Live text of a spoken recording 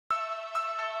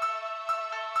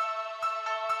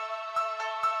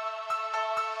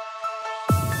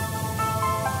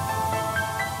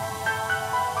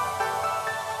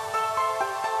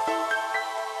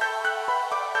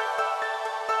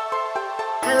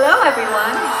Hello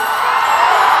everyone.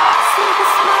 See the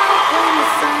smoke when the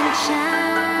sun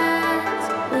shines.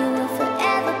 We will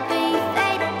forever be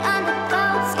faded under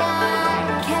cold sky,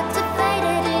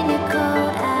 captivated in your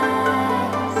cold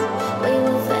eyes. We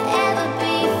will forever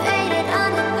be faded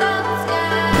under cold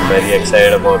sky. I'm very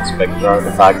excited about Spectra.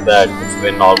 The fact that it's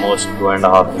been almost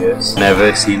 2.5 years.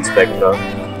 Never seen Spectra.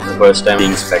 The first time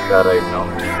seeing Spectra right now.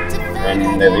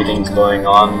 And everything's going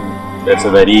on. There's a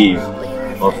very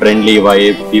friendly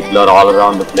vibe. People are all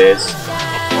around the place.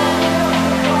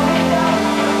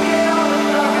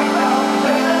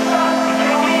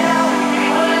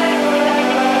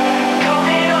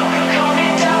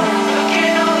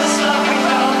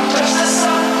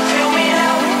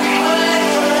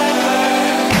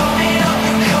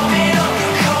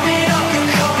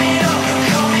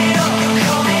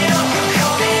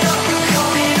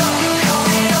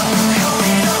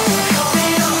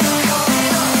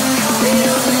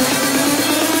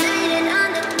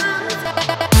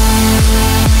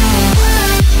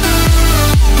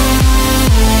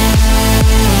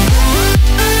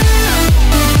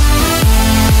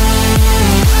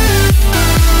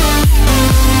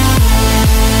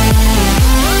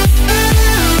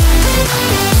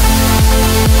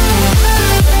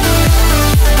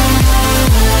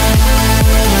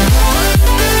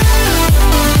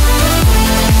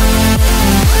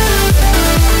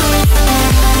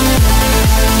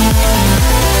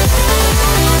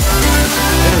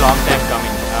 Long time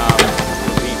coming.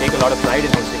 We take a lot of pride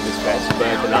in hosting this fest,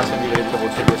 but the last time we were able to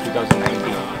host it was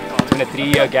 2019. It's been a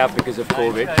 3-year gap because of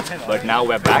COVID, but now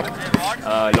we're back.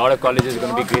 A lot of colleges are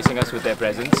going to be gracing us with their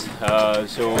presence,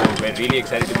 so we're really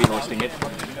excited to be hosting it.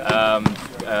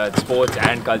 Sports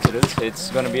and culturals, it's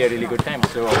going to be a really good time.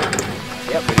 So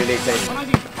yeah, we're really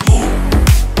excited.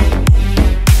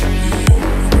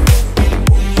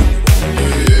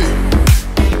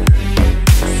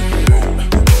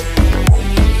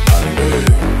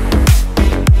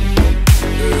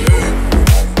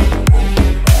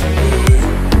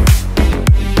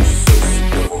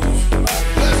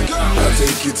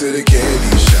 To the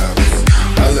candy shop,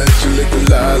 I'll let you lick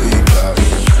the lollipop.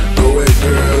 Go ahead,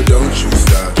 girl, don't you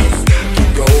stop.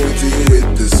 Keep going till you hit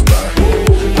the spot.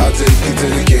 I'll take you to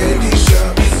the candy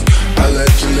shop. I'll let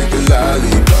you lick the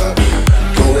lollipop.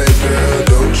 Go ahead, girl,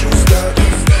 don't you stop.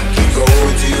 Keep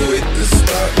going till you hit the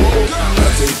spot.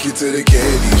 I'll take you to the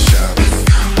candy shop.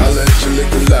 I'll let you lick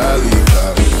the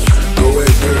lollipop. Go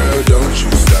ahead, girl, don't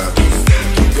you stop.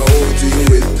 Keep going till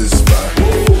you hit the spot.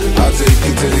 I'll take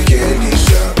you to the candy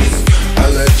shop.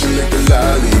 I'll let you lick the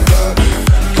lollipop.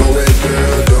 Go ahead,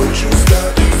 girl, don't you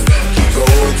stop. Keep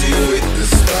going till you hit the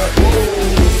spot.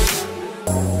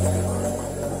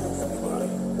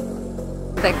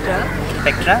 Spectra.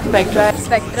 Spectra? Spectra.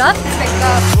 Spectra.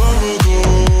 Spectra.